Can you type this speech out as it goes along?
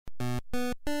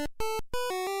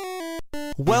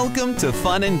Welcome to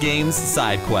Fun and Games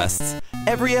Side Quests.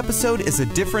 Every episode is a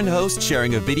different host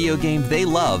sharing a video game they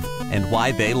love and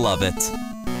why they love it.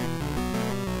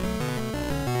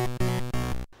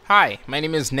 Hi, my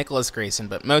name is Niki Grayson,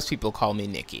 but most people call me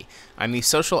Niki. I'm the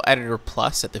social editor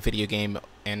plus at the video game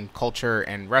and culture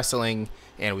and wrestling,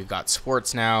 and we've got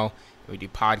sports now. We do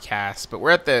podcasts, but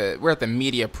we're at the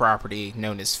media property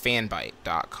known as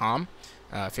Fanbyte.com.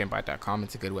 Fanbyte.com,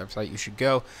 it's a good website. You should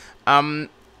go.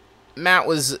 Matt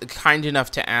was kind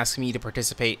enough to ask me to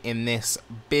participate in this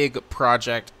big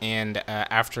project, and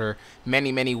after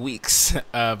many weeks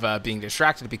of being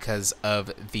distracted because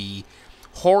of the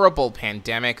horrible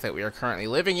pandemic that we are currently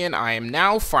living in, I am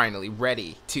now finally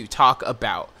ready to talk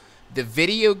about the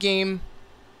video game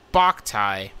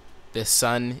Boktai, The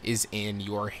Sun is in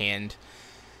Your Hand.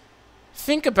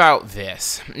 Think about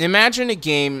this. Imagine a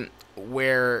game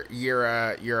where you're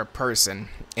a person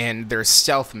and there's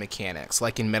stealth mechanics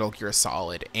like in Metal Gear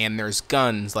Solid, and there's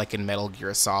guns like in Metal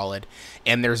Gear Solid,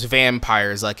 and there's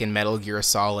vampires like in Metal Gear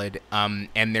Solid,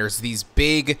 and there's these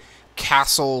big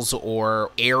castles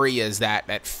or areas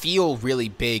that feel really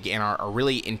big and are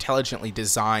really intelligently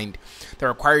designed that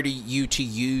require you to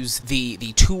use the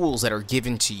tools that are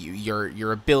given to you,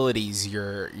 your abilities,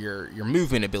 your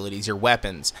movement abilities, your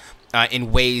weapons,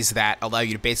 in ways that allow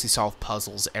you to basically solve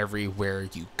puzzles everywhere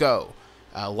you go,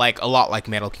 a lot like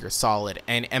Metal Gear Solid.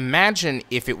 And imagine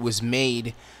if it was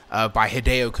made by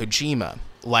Hideo Kojima,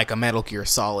 like a Metal Gear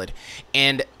Solid.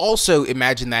 And also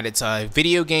imagine that it's a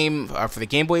video game for the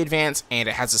Game Boy Advance, and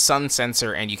it has a sun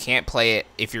sensor, and you can't play it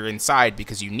if you're inside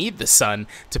because you need the sun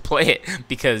to play it,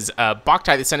 because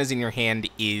Boktai, The Sun is in Your Hand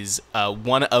is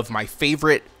one of my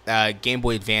favorite Game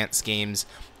Boy Advance games,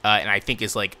 and I think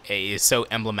is so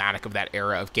emblematic of that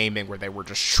era of gaming where they were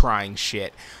just trying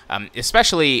shit.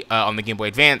 Especially on the Game Boy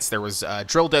Advance, there was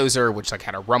Drill Dozer, which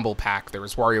had a rumble pack. There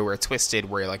was WarioWare Twisted,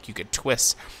 where you could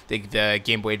twist the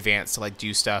Game Boy Advance to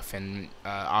do stuff, and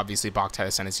obviously Boktai,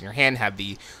 The Sun is in Your Hand had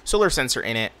the solar sensor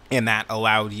in it, and that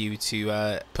allowed you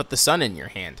to put the sun in your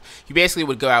hand. You basically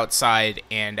would go outside,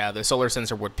 and the solar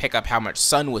sensor would pick up how much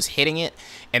sun was hitting it,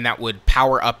 and that would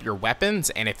power up your weapons.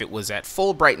 And if it was at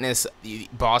full brightness, the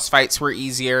boss fights were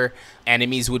easier,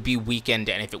 enemies would be weakened,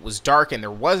 and if it was dark and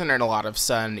there wasn't a lot of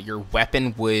sun, your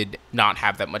weapon would not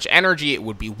have that much energy, it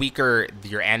would be weaker,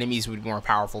 your enemies would be more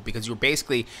powerful, because you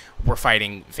were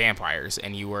fighting vampires,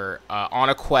 and you were on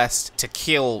a quest to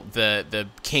kill the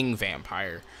king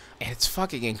vampire. And it's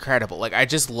fucking incredible. I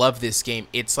just love this game.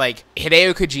 It's like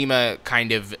Hideo Kojima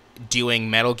kind of doing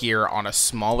Metal Gear on a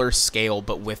smaller scale,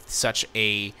 but with such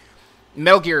a...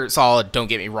 Metal Gear Solid, don't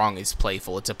get me wrong, is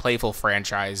playful. It's a playful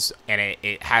franchise, and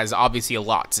it has obviously a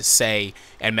lot to say,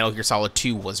 and Metal Gear Solid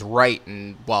 2 was right,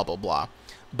 and blah, blah, blah.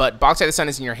 But Boktai, The Sun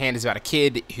is in Your Hand is about a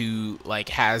kid who,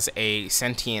 has a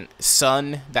sentient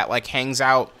sun that, hangs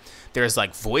out. There's,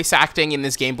 voice acting in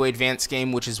this Game Boy Advance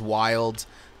game, which is wild.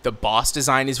 The boss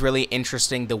design is really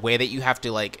interesting. The way that you have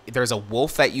to, there's a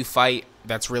wolf that you fight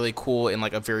that's really cool in,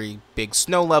 a very big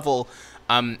snow level.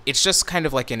 It's just kind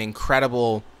of an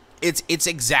incredible... It's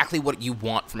exactly what you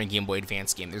want from a Game Boy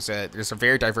Advance game. There's a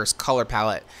very diverse color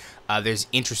palette. There's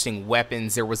interesting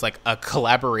weapons. There was a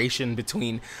collaboration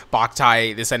between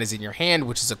Boktai, The Sun is in Your Hand,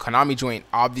 which is a Konami joint,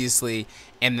 obviously,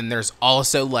 and then there's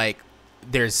also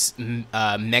there's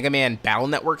Mega Man Battle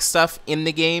Network stuff in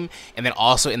the game, and then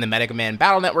also in the Mega Man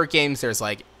Battle Network games, there's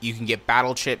you can get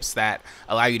battle chips that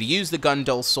allow you to use the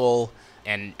Gundul Soul.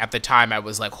 And at the time, I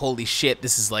was like, holy shit,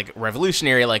 this is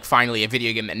revolutionary, finally a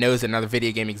video game that knows that another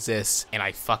video game exists, and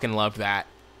I fucking love that.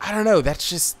 I don't know,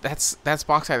 that's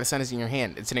Boktai, The Sun is in Your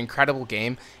Hand. It's an incredible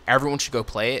game. Everyone should go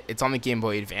play it. It's on the Game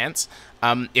Boy Advance.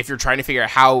 If you're trying to figure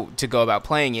out how to go about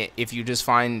playing it, if you just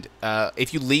find,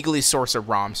 if you legally source a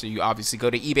ROM, so you obviously go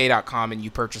to ebay.com and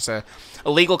you purchase a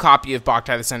legal copy of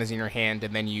Boktai, The Sun is in Your Hand,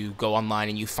 and then you go online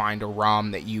and you find a ROM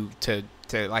that to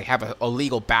have a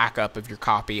legal backup of your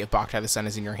copy of Boktai, The Sun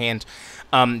is in Your Hand.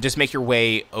 Just make your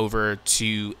way over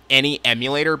to any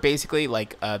emulator, basically.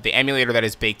 The emulator that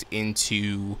is baked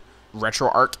into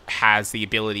RetroArch has the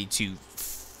ability to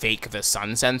fake the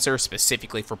sun sensor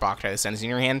specifically for Boktai, The Sun is in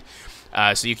Your Hand.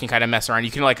 So you can kind of mess around.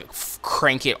 You can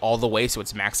crank it all the way so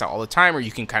it's maxed out all the time, or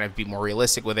you can kind of be more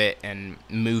realistic with it and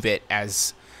move it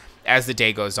as the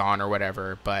day goes on or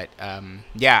whatever. But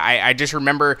yeah, I just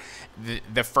remember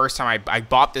the first time I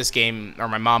bought this game, or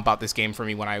my mom bought this game for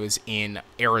me when I was in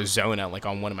Arizona,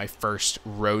 on one of my first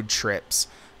road trips.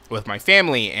 with my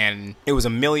family, and it was a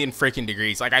million freaking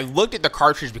degrees. Like, I looked at the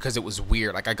cartridge because it was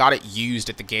weird. Like, I got it used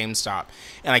at the GameStop,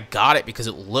 and I got it because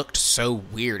it looked so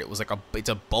weird. It was like it's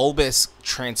a bulbous,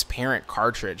 transparent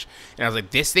cartridge, and I was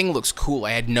like, this thing looks cool.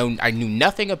 I knew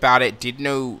nothing about it. Didn't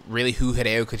know really who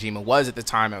Hideo Kojima was at the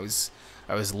time. I was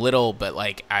little, but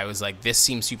like I was like, this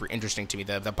seems super interesting to me.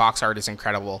 The box art is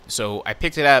incredible. So I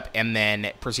picked it up and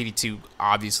then proceeded to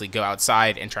obviously go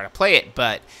outside and try to play it.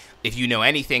 But if you know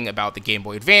anything about the Game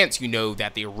Boy Advance, you know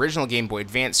that the original Game Boy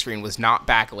Advance screen was not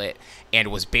backlit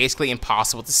and was basically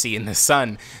impossible to see in the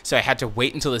sun. So I had to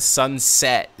wait until the sun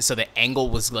set so the angle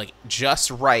was like just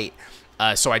right.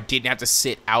 So I didn't have to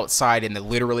sit outside in the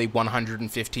literally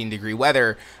 115-degree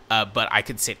weather, but I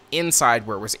could sit inside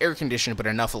where it was air conditioned, but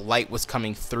enough light was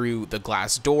coming through the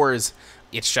glass doors.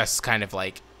 It's just kind of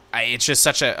like, it's just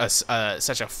such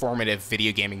a formative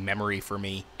video gaming memory for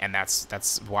me, and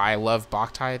that's why I love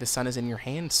Boktai, The Sun Is in Your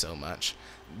Hand so much.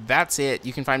 That's it.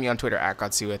 You can find me on Twitter at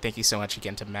Godsua. Thank you so much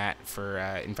again to Matt for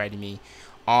inviting me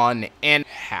on, and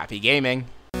happy gaming.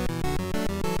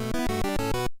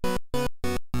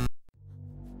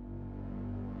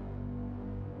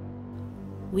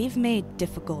 We've made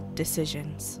difficult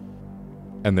decisions.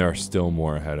 And there are still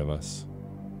more ahead of us.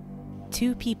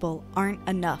 2 people aren't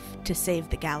enough to save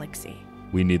the galaxy.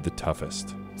 We need the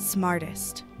toughest,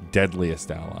 Smartest.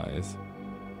 deadliest allies.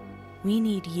 We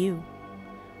need you.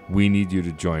 We need you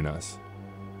to join us.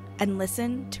 And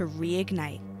listen to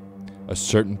Reignite. A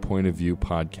certain point of view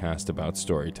podcast about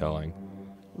storytelling.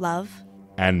 Love.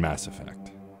 And Mass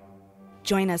Effect.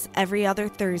 Join us every other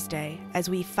Thursday as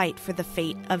we fight for the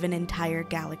fate of an entire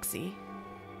galaxy.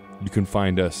 You can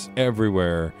find us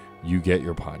everywhere you get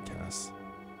your podcasts.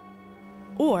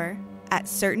 Or at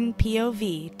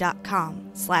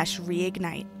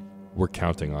certainpov.com/reignite. We're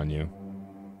counting on you.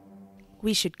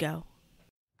 We should go.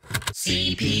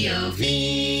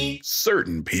 CPOV.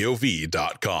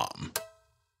 CertainPOV.com.